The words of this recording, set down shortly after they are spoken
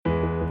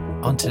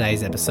on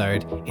today's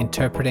episode,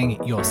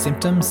 Interpreting Your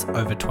Symptoms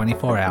Over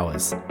 24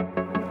 Hours.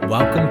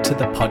 Welcome to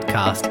the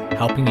podcast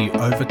helping you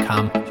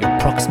overcome your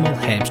proximal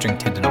hamstring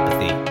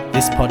tendinopathy.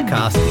 This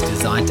podcast is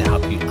designed to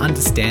help you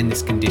understand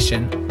this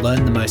condition,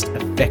 learn the most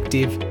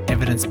effective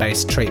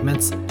evidence-based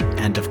treatments,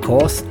 and of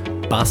course,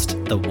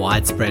 bust the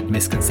widespread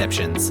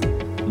misconceptions.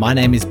 My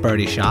name is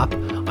Brodie Sharp.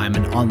 I'm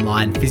an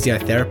online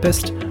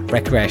physiotherapist,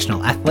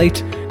 recreational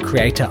athlete,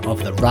 creator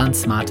of the Run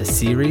Smarter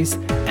series,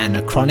 and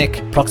a chronic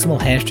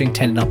proximal hamstring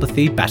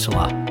tendinopathy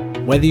battler.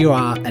 Whether you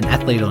are an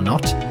athlete or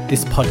not,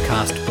 this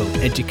podcast will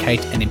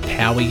educate and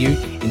empower you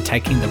in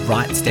taking the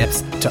right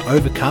steps to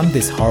overcome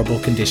this horrible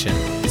condition.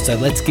 So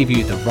let's give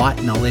you the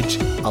right knowledge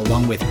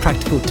along with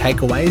practical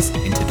takeaways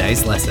in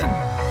today's lesson.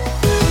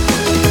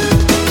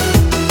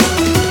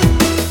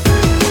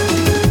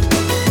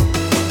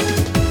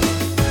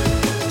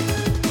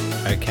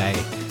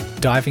 Okay,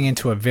 diving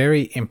into a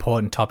very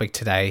important topic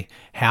today.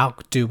 How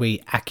do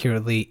we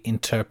accurately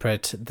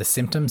interpret the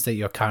symptoms that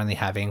you're currently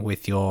having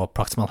with your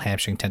proximal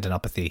hamstring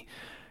tendinopathy?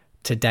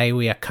 Today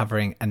we are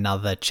covering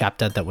another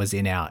chapter that was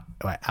in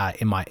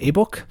my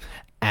ebook,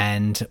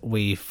 and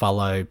we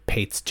follow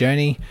Pete's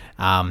journey,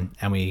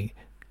 and we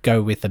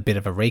go with a bit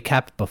of a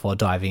recap before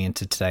diving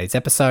into today's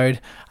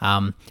episode.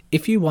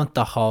 If you want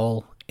the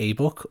whole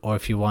ebook, or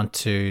if you want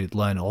to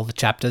learn all the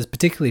chapters,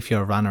 particularly if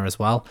you're a runner as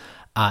well,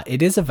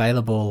 it is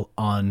available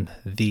on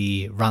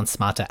the Run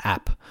Smarter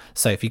app.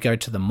 So if you go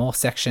to the More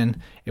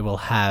section, it will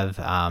have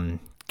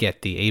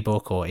get the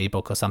ebook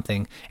or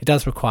something. It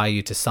does require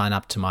you to sign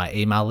up to my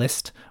email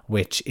list,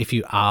 which if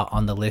you are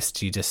on the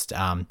list, you just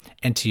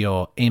enter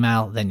your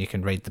email, then you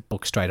can read the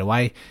book straight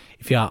away.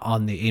 If you are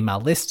on the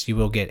email list, you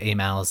will get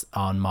emails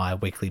on my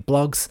weekly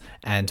blogs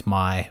and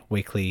my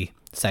weekly,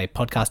 say,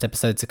 podcast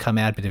episodes that come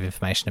out, a bit of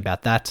information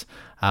about that.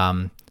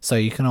 So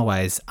you can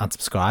always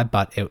unsubscribe,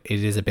 but it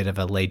is a bit of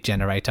a lead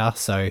generator.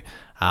 So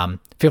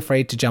feel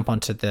free to jump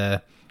onto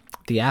the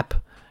app,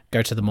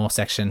 go to the More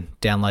section,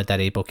 download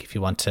that ebook if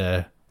you want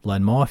to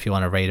learn more, if you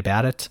want to read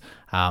about it.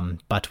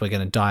 But we're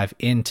going to dive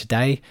in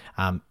today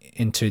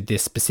into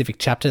this specific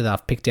chapter that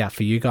I've picked out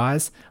for you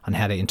guys on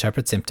how to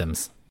interpret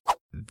symptoms.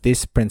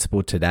 This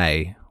principle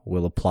today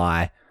will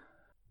apply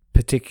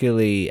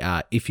particularly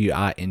if you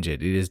are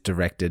injured. It is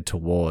directed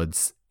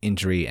towards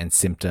injury and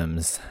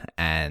symptoms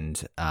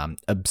and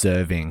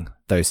observing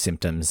those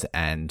symptoms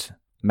and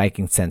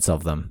making sense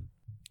of them.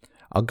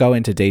 I'll go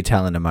into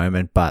detail in a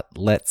moment, but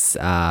let's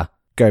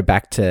go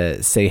back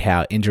to see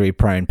how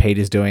injury-prone Pete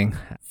is doing.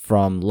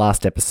 From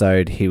last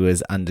episode, he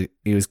was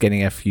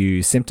getting a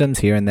few symptoms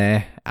here and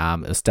there.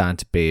 It was starting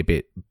to be a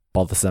bit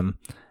bothersome,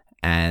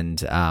 and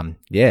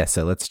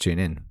so let's tune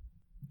in.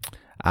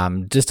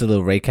 Just a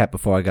little recap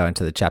before I go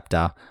into the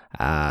chapter.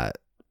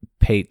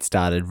 Pete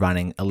started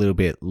running a little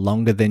bit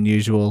longer than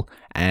usual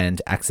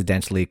and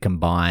accidentally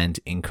combined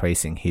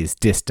increasing his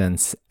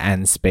distance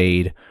and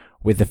speed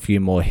with a few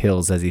more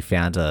hills as he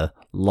found a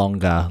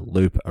longer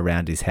loop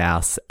around his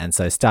house, and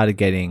so started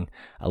getting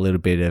a little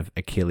bit of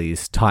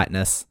Achilles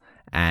tightness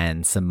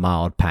and some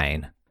mild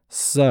pain.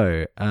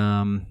 So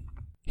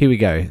here we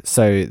go.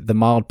 So the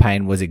mild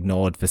pain was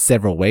ignored for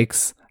several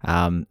weeks.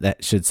 That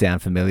should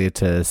sound familiar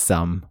to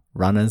some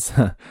runners.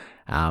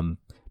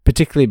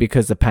 Particularly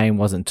because the pain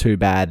wasn't too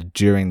bad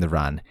during the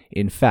run.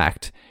 In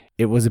fact,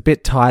 it was a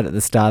bit tight at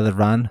the start of the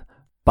run,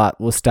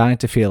 but was starting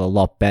to feel a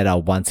lot better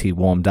once he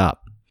warmed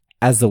up.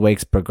 As the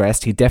weeks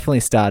progressed, he definitely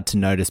started to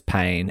notice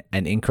pain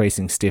and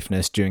increasing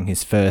stiffness during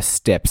his first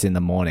steps in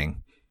the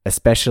morning,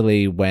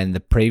 especially when the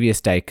previous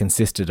day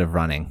consisted of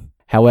running.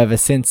 However,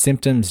 since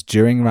symptoms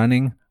during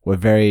running were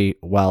very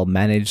well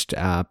managed,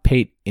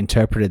 Pete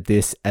interpreted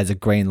this as a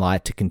green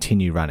light to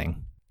continue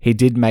running. He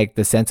did make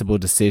the sensible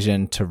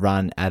decision to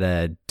run at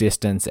a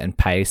distance and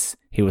pace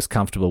he was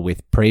comfortable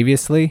with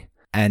previously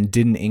and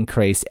didn't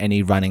increase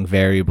any running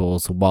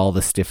variables while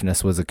the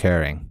stiffness was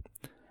occurring.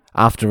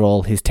 After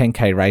all, his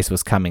 10K race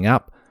was coming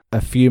up, a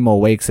few more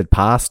weeks had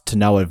passed to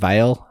no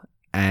avail,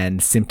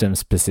 and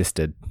symptoms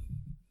persisted.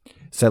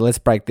 So let's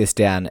break this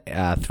down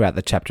throughout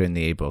the chapter in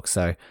the ebook.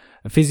 So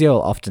a physio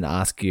will often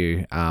ask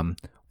you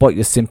what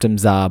your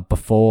symptoms are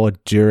before,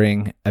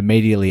 during,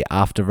 immediately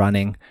after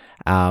running,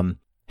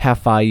 how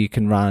far you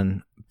can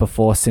run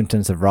before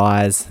symptoms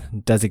arise,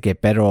 does it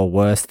get better or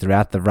worse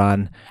throughout the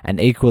run, and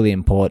equally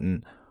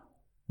important,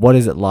 what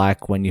is it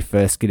like when you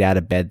first get out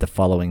of bed the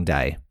following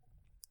day?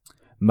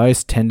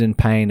 Most tendon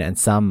pain and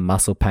some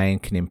muscle pain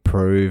can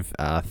improve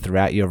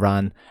throughout your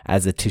run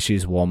as the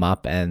tissues warm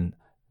up and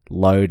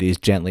load is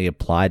gently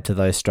applied to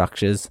those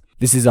structures.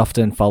 This is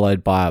often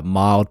followed by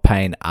mild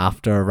pain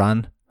after a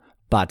run,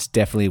 but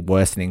definitely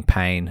worsening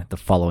pain the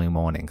following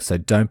morning, so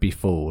don't be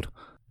fooled.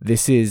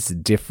 This is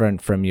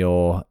different from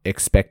your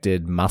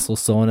expected muscle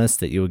soreness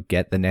that you would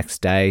get the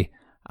next day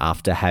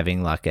after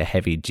having like a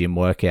heavy gym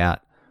workout.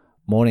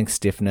 Morning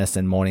stiffness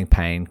and morning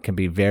pain can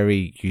be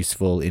very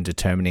useful in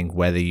determining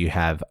whether you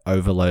have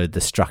overloaded the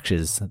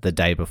structures the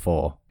day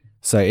before.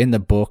 So in the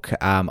book,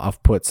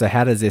 I've put, so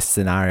how does this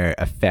scenario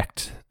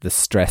affect the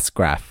stress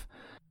graph?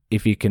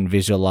 If you can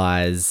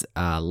visualize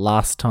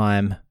last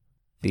time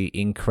the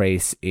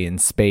increase in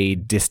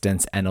speed,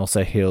 distance, and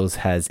also hills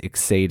has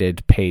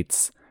exceeded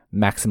Pete's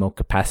maximal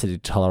capacity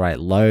to tolerate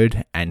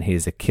load, and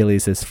his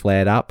Achilles has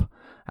flared up.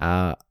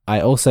 I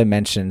also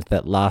mentioned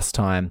that last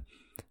time,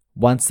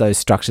 once those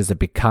structures have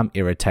become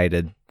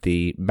irritated,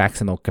 the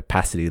maximal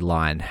capacity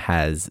line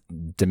has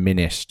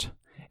diminished.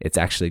 It's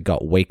actually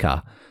got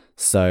weaker.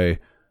 So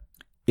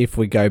if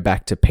we go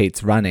back to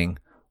Pete's running,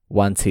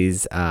 once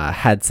he's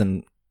had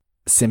some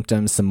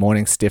symptoms, some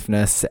morning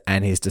stiffness,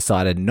 and he's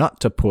decided not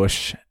to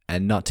push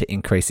and not to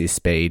increase his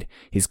speed,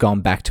 he's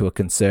gone back to a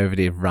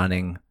conservative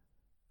running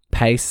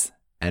pace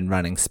and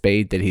running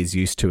speed that he's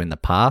used to in the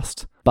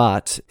past.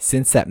 But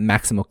since that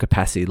maximal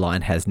capacity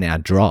line has now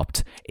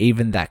dropped,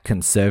 even that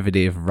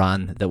conservative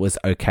run that was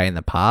okay in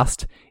the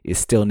past is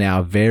still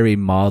now very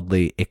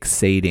mildly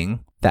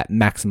exceeding that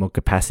maximal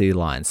capacity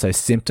line. So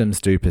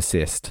symptoms do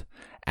persist,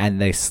 and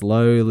they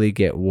slowly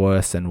get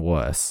worse and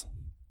worse.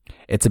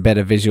 It's a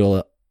better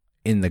visual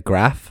in the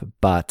graph,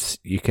 but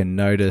you can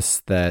notice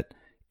that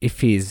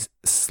if he's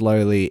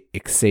slowly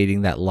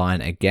exceeding that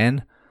line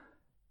again,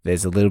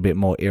 there's a little bit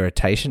more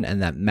irritation,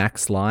 and that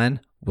max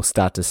line will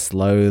start to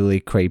slowly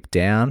creep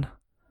down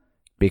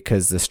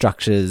because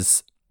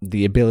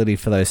the ability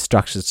for those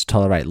structures to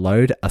tolerate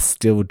load are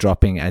still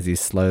dropping as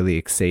he's slowly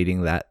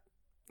exceeding that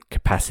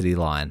capacity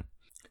line.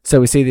 So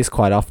we see this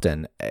quite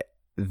often.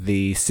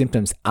 The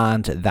symptoms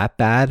aren't that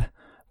bad,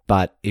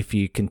 but if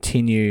you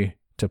continue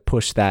to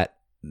push that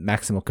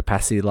maximal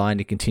capacity line,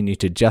 you continue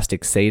to just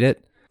exceed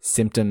it,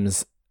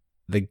 symptoms,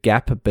 the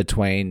gap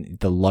between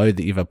the load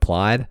that you've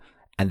applied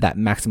and that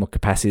maximal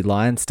capacity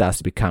line starts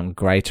to become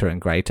greater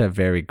and greater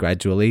very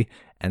gradually.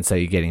 And so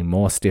you're getting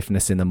more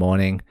stiffness in the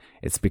morning.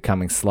 It's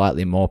becoming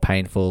slightly more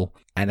painful.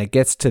 And it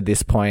gets to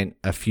this point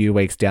a few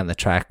weeks down the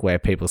track where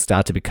people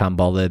start to become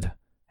bothered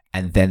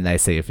and then they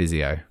see a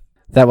physio.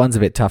 That one's a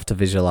bit tough to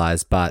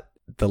visualize, but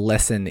the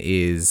lesson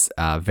is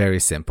very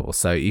simple.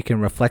 So you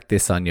can reflect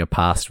this on your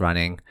past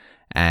running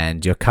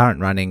and your current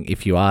running.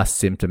 If you are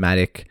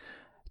symptomatic,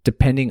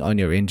 depending on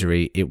your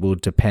injury, it will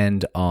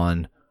depend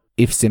on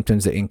if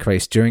symptoms are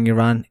increased during your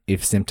run,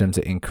 if symptoms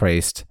are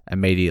increased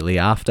immediately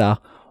after,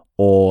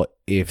 or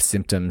if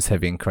symptoms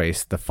have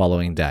increased the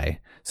following day.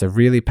 So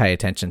really pay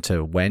attention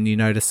to when you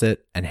notice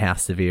it and how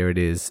severe it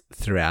is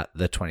throughout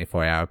the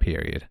 24-hour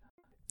period.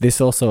 This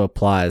also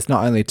applies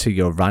not only to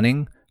your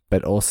running,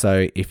 but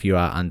also if you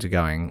are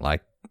undergoing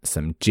like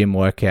some gym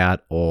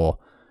workout or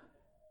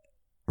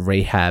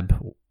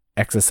rehab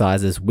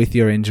exercises with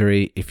your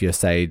injury. If you're,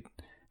 say,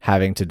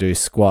 having to do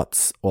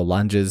squats or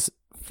lunges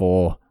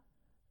for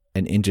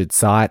an injured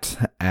site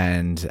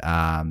and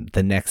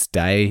the next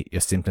day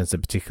your symptoms are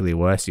particularly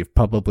worse, you've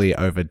probably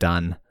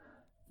overdone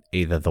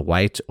either the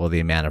weight or the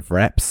amount of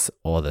reps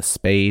or the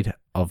speed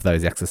of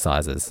those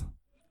exercises.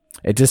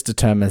 It just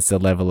determines the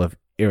level of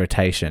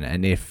irritation,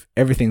 and if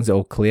everything's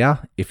all clear,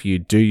 if you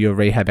do your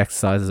rehab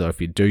exercises or if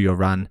you do your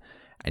run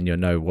and you're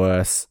no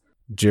worse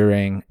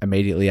during,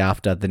 immediately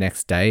after, the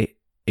next day,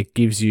 it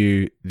gives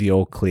you the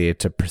all clear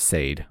to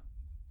proceed.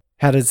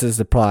 How does this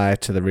apply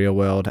to the real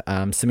world?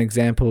 Some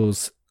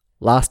examples.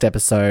 Last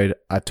episode,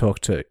 I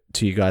talked to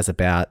you guys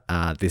about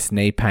this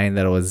knee pain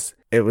that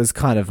it was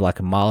kind of like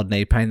a mild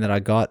knee pain that I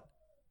got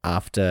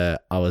after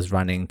I was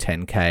running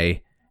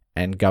 10K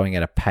and going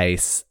at a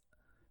pace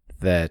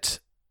that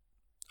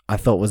I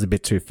thought was a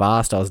bit too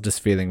fast. I was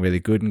just feeling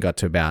really good and got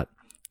to about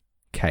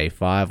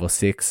K5 or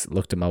 6,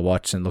 looked at my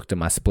watch and looked at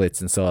my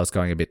splits and saw I was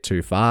going a bit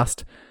too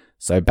fast.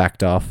 So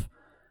backed off.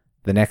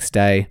 The next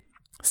day,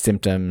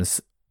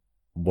 symptoms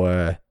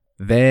were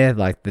there,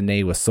 like the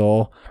knee was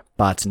sore,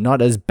 but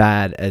not as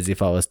bad as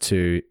if I was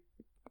to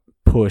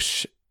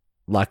push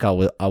like I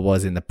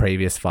was in the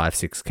previous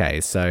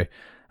 5-6Ks. So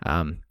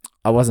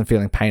I wasn't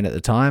feeling pain at the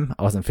time.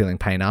 I wasn't feeling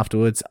pain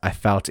afterwards. I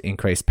felt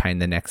increased pain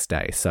the next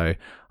day. So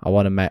I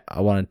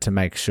wanted to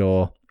make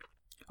sure,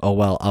 I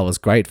was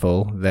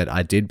grateful that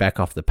I did back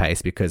off the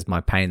pace because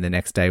my pain the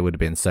next day would have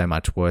been so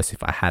much worse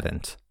if I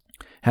hadn't.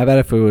 How about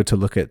if we were to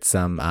look at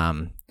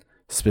some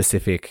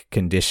specific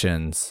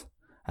conditions?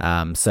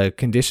 So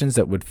conditions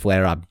that would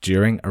flare up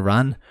during a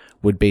run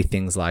would be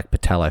things like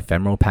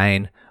patellofemoral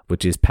pain,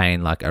 which is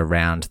pain like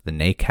around the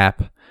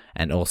kneecap,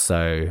 and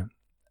also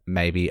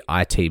maybe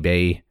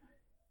ITB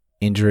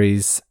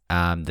injuries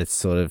that's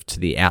sort of to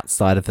the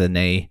outside of the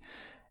knee,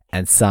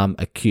 and some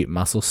acute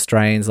muscle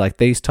strains. Like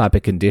these type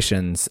of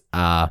conditions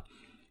are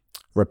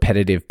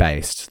repetitive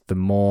based. The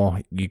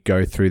more you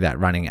go through that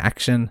running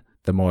action,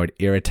 the more it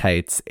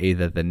irritates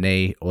either the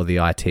knee or the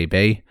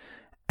ITB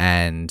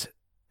and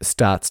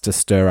starts to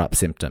stir up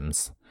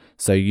symptoms.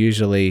 So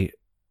usually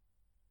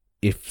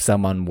if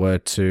someone were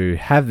to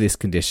have this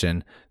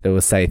condition, they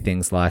will say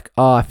things like,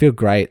 I feel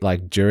great,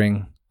 like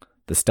during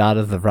the start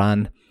of the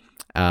run.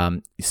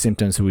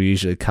 Symptoms will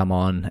usually come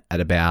on at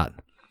about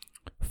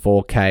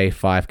 4K,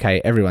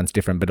 5K, everyone's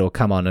different, but it'll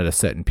come on at a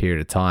certain period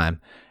of time.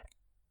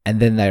 And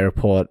then they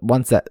report,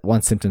 once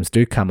symptoms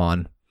do come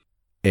on,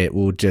 it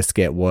will just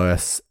get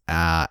worse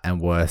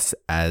and worse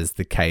as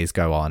the Ks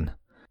go on.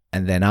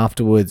 and then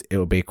afterwards it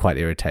will be quite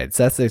irritated.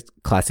 So that's a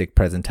classic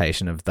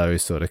presentation of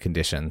those sort of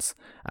conditions.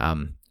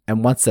 And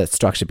once that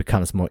structure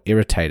becomes more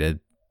irritated,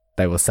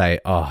 they will say,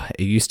 oh,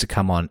 it used to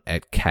come on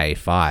at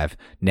K5.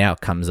 Now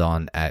it comes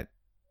on at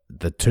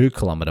the 2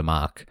 kilometer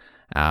mark,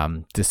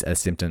 just as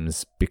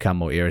symptoms become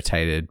more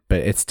irritated, but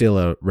it's still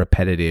a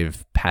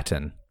repetitive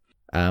pattern.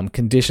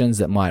 Conditions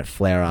that might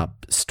flare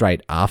up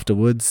straight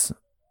afterwards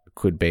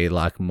could be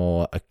like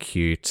more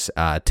acute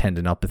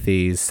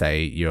tendinopathies,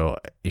 say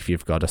if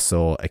you've got a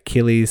sore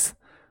Achilles,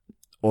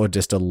 or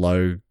just a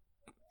low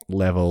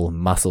level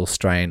muscle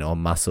strain or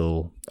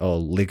muscle or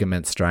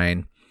ligament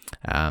strain.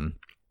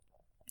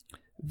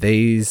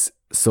 These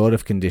sort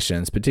of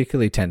conditions,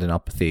 particularly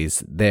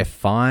tendinopathies, they're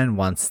fine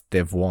once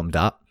they've warmed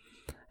up,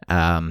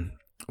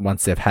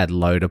 once they've had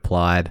load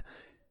applied,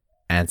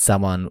 and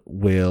someone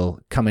will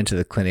come into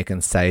the clinic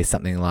and say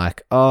something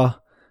like, oh,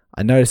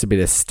 I notice a bit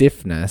of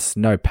stiffness,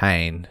 no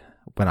pain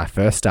when I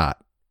first start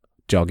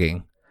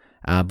jogging.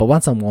 But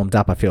once I'm warmed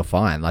up, I feel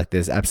fine. Like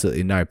there's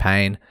absolutely no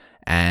pain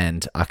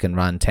and I can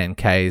run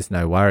 10Ks,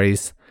 no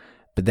worries.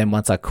 But then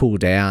once I cool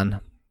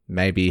down,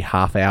 maybe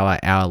half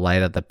hour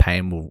later, the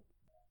pain will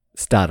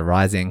start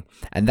arising.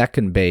 And that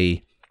can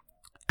be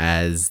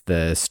as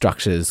the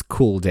structures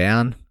cool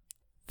down.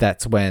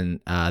 That's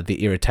when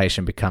the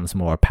irritation becomes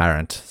more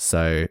apparent.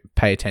 So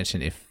pay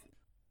attention if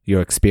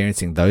you're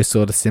experiencing those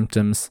sort of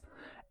symptoms.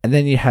 And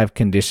then you have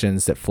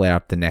conditions that flare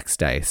up the next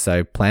day.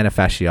 So plantar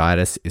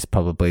fasciitis is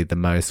probably the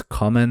most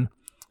common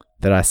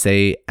that I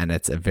see, and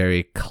it's a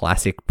very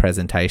classic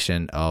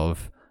presentation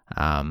of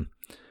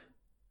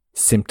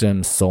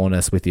symptoms,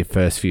 soreness with your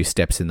first few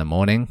steps in the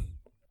morning,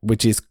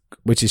 which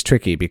is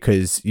tricky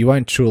because you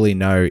won't truly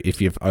know if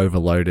you've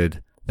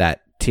overloaded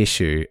that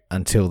tissue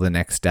until the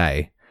next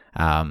day.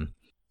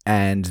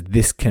 And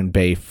this can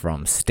be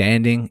from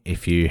standing,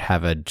 if you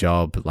have a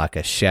job like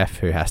a chef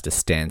who has to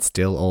stand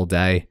still all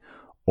day,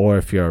 or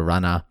if you're a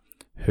runner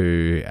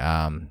who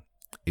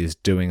is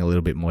doing a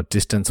little bit more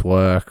distance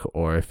work,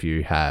 or if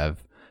you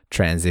have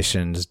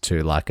transitioned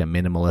to like a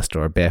minimalist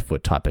or a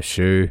barefoot type of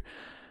shoe.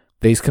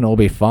 These can all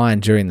be fine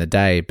during the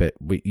day, but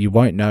you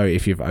won't know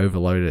if you've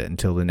overloaded it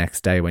until the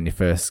next day when you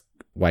first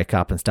wake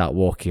up and start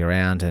walking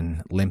around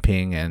and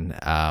limping, and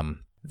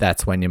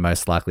that's when you're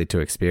most likely to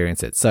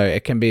experience it. So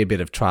it can be a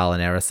bit of trial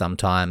and error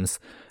sometimes,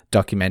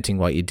 documenting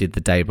what you did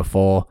the day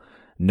before,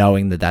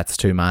 knowing that that's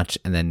too much,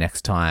 and then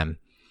next time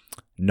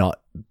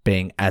not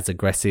being as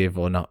aggressive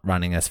or not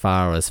running as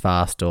far or as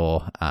fast,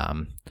 or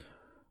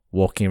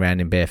walking around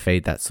in bare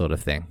feet, that sort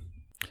of thing.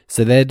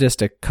 So they're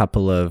just a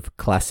couple of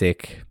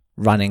classic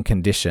running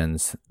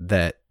conditions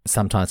that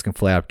sometimes can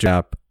flare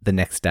up the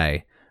next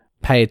day.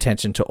 Pay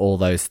attention to all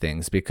those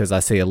things because I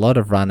see a lot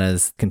of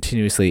runners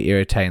continuously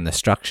irritating the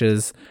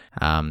structures.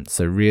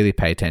 So really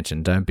pay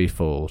attention. Don't be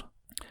fooled.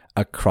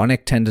 A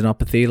chronic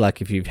tendinopathy,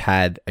 like if you've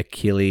had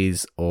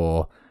Achilles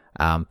or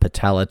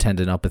patellar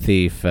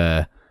tendinopathy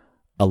for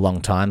a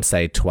long time,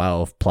 say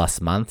 12 plus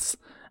months,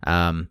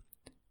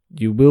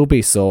 you will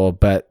be sore,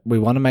 but we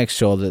want to make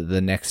sure that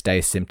the next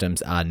day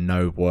symptoms are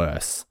no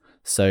worse.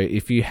 So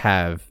if you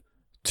have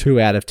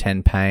 2 out of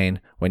 10 pain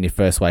when you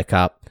first wake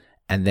up,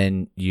 and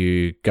then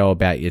you go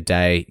about your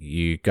day,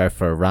 you go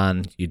for a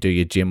run, you do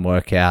your gym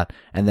workout,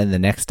 and then the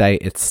next day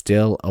it's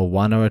still a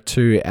 1 or a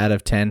 2 out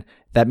of 10,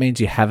 that means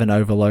you haven't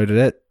overloaded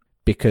it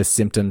because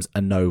symptoms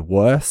are no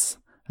worse.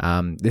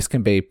 This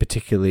can be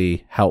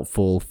particularly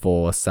helpful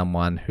for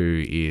someone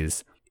who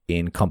is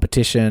in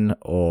competition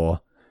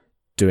or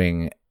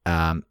doing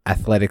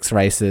athletics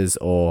races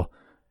or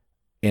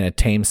in a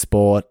team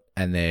sport,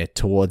 and they're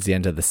towards the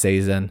end of the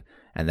season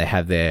and they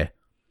have their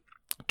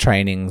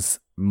trainings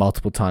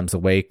multiple times a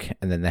week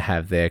and then they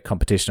have their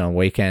competition on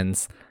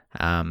weekends.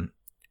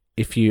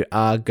 If you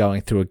are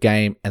going through a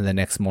game and the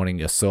next morning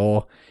you're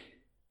sore,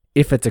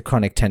 if it's a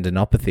chronic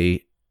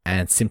tendinopathy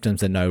and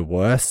symptoms are no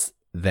worse,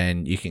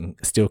 then you can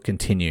still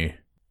continue.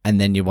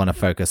 And then you want to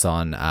focus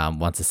on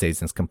once the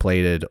season's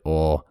completed,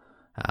 or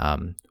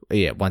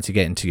once you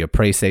get into your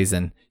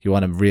preseason, you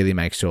want to really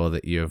make sure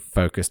that you're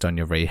focused on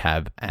your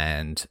rehab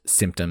and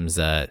symptoms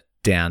are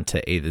down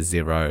to either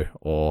 0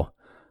 or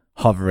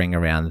hovering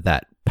around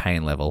that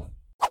pain level.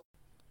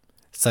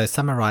 So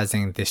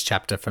summarizing this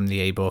chapter from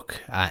the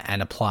ebook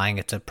and applying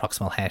it to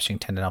proximal hamstring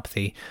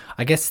tendinopathy,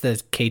 I guess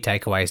the key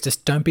takeaway is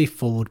just don't be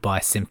fooled by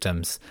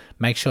symptoms.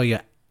 Make sure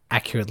you're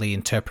accurately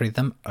interpreting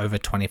them over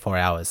 24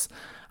 hours.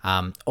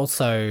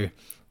 Also,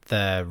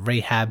 the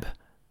rehab,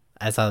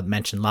 as I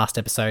mentioned last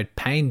episode,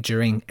 pain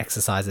during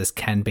exercises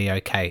can be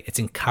okay. It's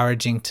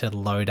encouraging to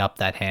load up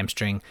that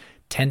hamstring.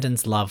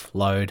 Tendons love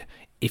load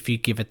if you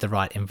give it the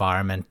right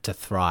environment to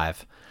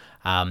thrive.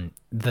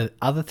 The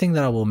other thing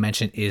that I will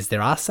mention is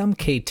there are some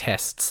key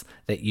tests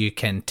that you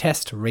can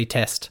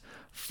retest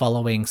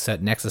following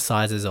certain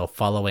exercises or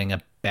following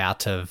a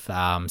bout of,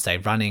 say,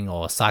 running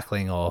or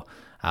cycling or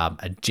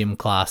a gym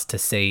class to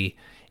see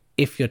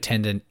if your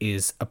tendon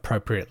is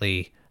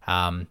appropriately,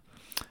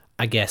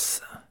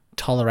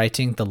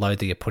 tolerating the load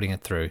that you're putting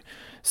it through.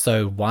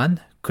 So one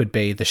could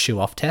be the shoe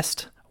off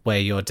test, where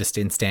you're just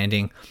in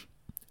standing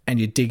and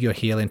you dig your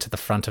heel into the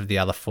front of the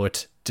other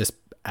foot, just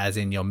as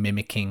in you're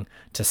mimicking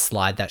to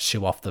slide that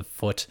shoe off the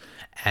foot.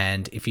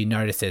 And if you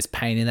notice there's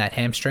pain in that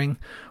hamstring,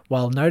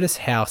 well, notice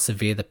how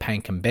severe the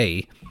pain can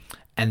be,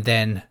 and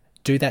then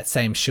do that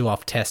same shoe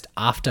off test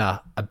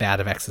after a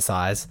bout of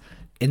exercise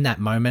in that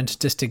moment,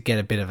 just to get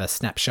a bit of a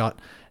snapshot,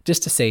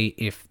 just to see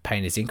if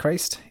pain is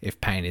increased,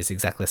 if pain is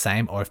exactly the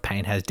same, or if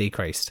pain has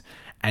decreased.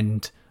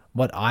 And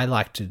what I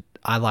like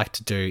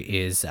to do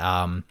is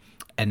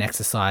an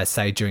exercise,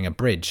 say during a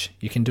bridge.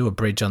 You can do a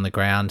bridge on the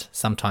ground,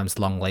 sometimes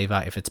long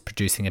lever if it's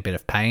producing a bit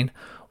of pain.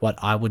 What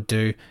I would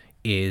do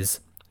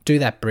is do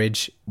that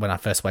bridge when I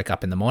first wake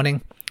up in the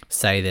morning.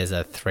 Say there's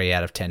a 3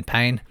 out of 10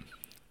 pain.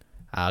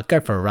 Go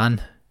for a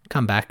run,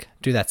 come back,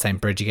 do that same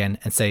bridge again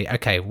and see,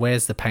 okay,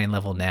 where's the pain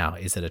level now?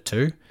 Is it a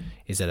 2?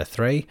 Is it a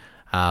 3?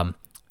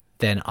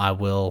 Then I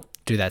will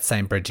do that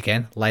same bridge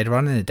again later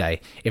on in the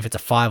day. If it's a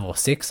 5 or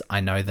 6, I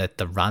know that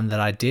the run that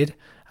I did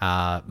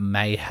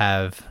may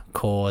have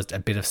caused a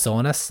bit of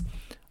soreness.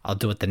 I'll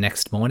do it the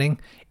next morning.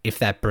 If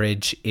that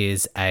bridge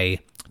is a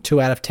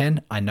 2 out of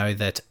 10, I know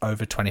that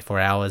over 24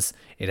 hours,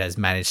 it has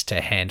managed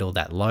to handle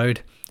that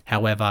load.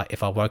 However,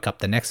 if I woke up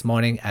the next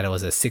morning and it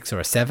was a 6 or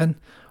a 7,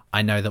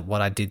 I know that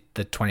what I did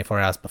the 24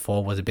 hours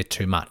before was a bit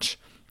too much.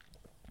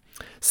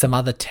 Some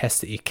other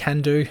tests that you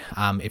can do,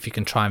 if you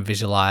can try and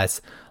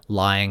visualize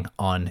lying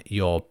on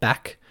your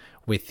back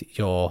with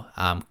your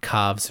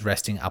calves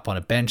resting up on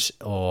a bench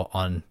or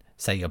on,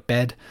 say, your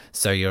bed.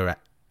 So your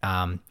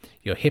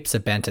hips are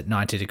bent at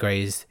 90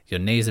 degrees, your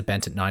knees are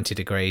bent at 90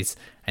 degrees,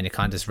 and you're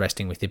kind of just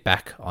resting with your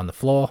back on the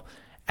floor,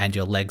 and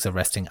your legs are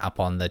resting up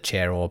on the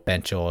chair or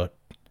bench or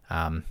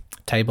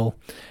table.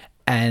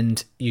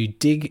 And you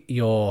dig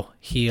your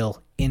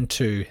heel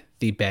into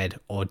the bed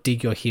or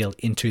dig your heel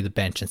into the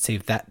bench and see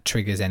if that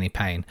triggers any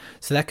pain.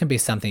 So that can be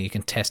something you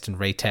can test and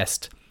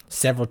retest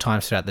several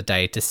times throughout the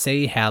day to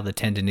see how the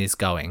tendon is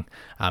going.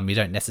 You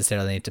don't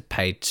necessarily need to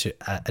pay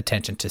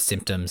attention to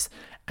symptoms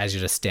as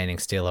you're just standing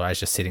still or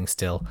as you're sitting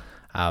still.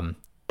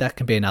 That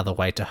can be another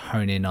way to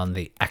hone in on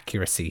the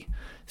accuracy.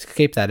 So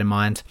keep that in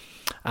mind.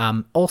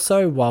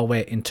 Also, while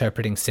we're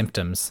interpreting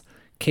symptoms,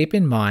 keep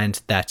in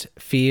mind that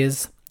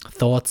fears,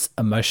 thoughts,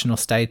 emotional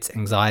states,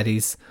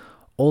 anxieties,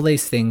 all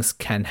these things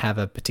can have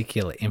a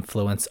particular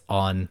influence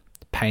on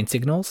pain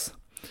signals.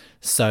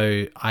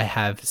 So I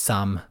have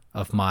some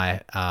of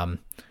my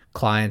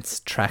clients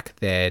track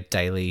their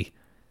daily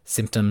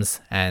symptoms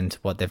and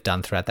what they've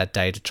done throughout that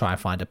day to try and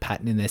find a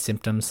pattern in their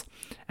symptoms.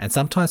 And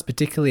sometimes,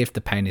 particularly if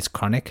the pain is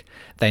chronic,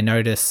 they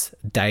notice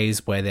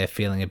days where they're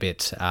feeling a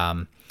bit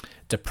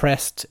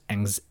depressed,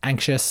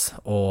 anxious,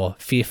 or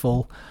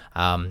fearful,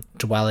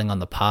 dwelling on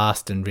the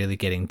past and really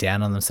getting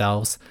down on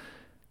themselves.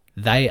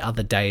 They are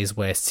the days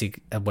where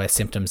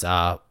symptoms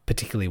are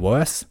particularly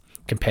worse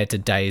compared to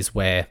days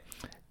where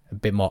a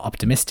bit more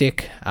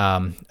optimistic,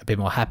 a bit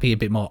more happy, a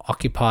bit more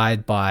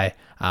occupied by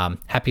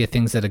happier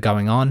things that are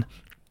going on.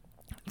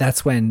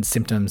 That's when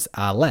symptoms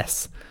are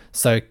less.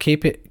 So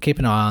keep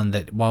an eye on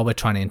that while we're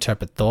trying to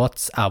interpret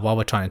thoughts, while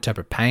we're trying to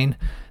interpret pain,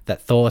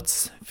 that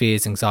thoughts,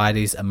 fears,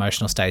 anxieties,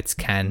 emotional states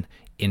can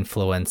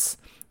influence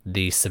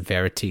the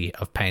severity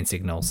of pain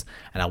signals.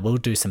 And I will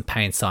do some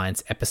pain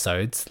science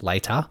episodes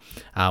later,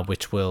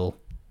 which will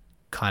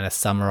kind of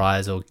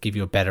summarize or give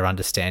you a better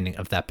understanding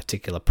of that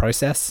particular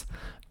process.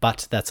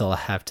 But that's all I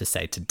have to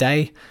say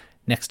today.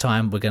 Next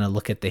time, we're going to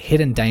look at the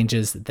hidden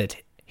dangers that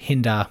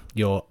hinder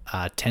your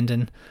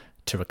tendon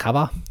to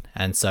recover.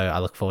 And so I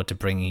look forward to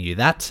bringing you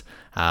that.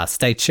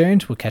 Stay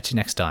tuned. We'll catch you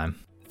next time.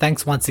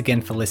 Thanks once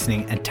again for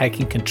listening and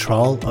taking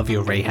control of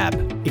your rehab.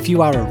 If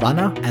you are a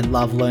runner and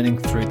love learning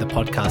through the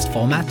podcast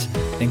format,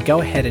 then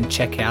go ahead and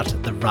check out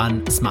the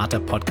Run Smarter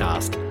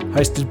podcast,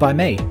 hosted by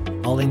me.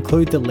 I'll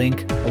include the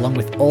link along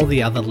with all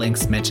the other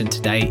links mentioned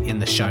today in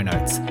the show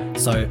notes.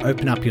 So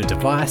open up your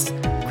device,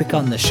 click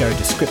on the show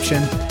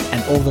description,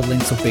 and all the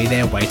links will be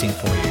there waiting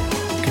for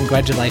you.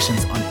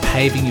 Congratulations on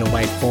paving your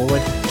way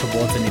forward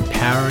towards an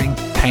empowering,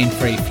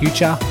 pain-free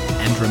future.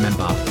 And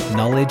remember,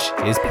 knowledge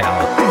is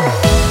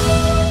power.